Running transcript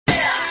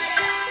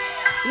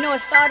You know,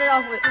 it started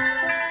off with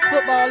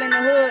football in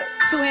the hood,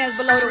 2 hands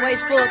below the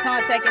waist, full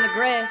contact in the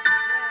grass,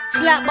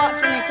 slap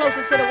boxing and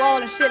closer to the wall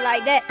and shit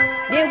like that.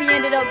 Then we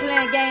ended up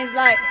playing games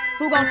like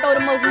who gonna throw the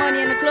most money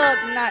in the club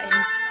tonight,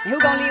 and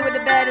who gonna leave with the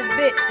baddest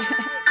bitch.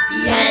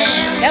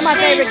 Yeah, that's my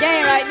favorite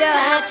game right there.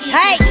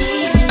 Hey!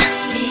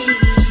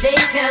 They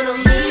count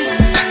on me,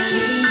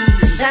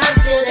 'cause I'm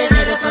still that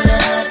nigga for the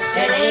hood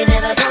that ain't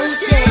never gonna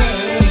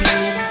change.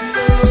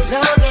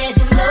 Long as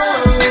you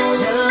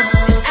know,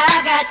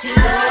 I got you.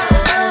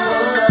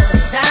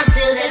 'Cause I'm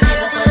still that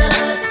nigga for the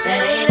hood that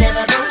ain't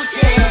never gonna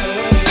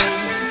change.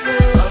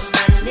 Oh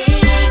my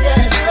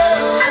niggas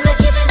know, I'ma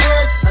keep it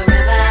hood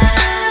forever.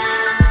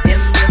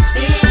 Them the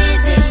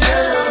bitches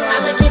know,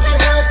 I'ma keep it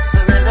hood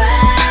forever.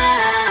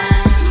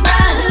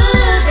 My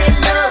hood they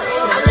know,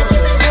 I'ma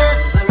keep it hood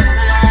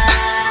forever.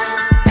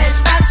 And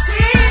my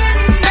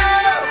city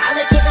know,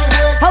 I'ma keep it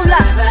hood forever. Hold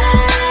up.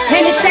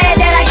 And it's sad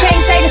that I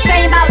can't say the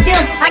same about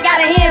them. I got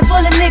a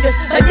handful of niggas,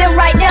 but them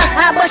right there,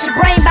 I bust your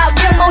brain about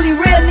them. Only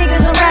real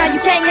niggas around,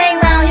 you can't hang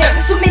around here.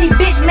 Too many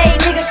bitch-made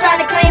niggas trying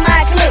to claim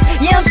my clip.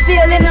 Yeah, I'm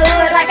still in the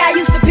hood like I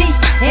used to be,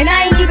 and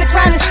I ain't even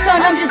trying to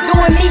stunt, I'm just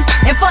doing me.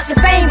 And fuck the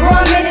fame, bro,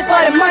 I'm in it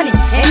for the money.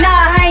 And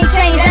nah, I ain't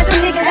changed, that's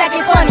the niggas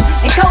acting funny.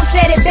 And Coach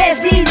said it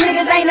best, these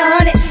niggas ain't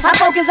 100. I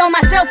focus on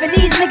myself and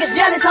these niggas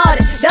jealous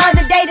hearted. The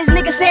other day this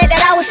nigga said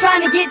that I was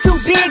trying to get too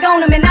big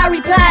on him, and I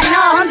replied,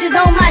 nah, I'm just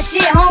on my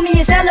shit, homie.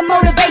 It's hella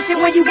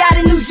motivation when you got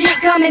a new jit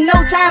coming. No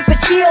time for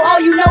chill, all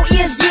you know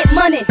is get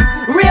money.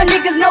 Real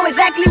niggas know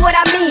exactly what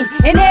I mean,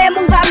 and every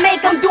move I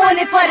make, I'm doing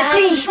it for the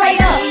team,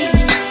 straight up.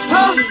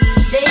 Huh?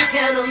 They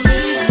count on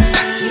me,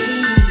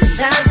 'cause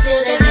I'm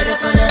still that nigga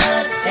for the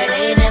hood that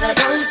ain't never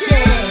gonna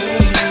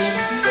change.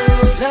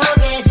 Long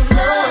as you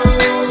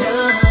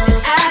know,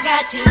 I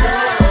got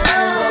you.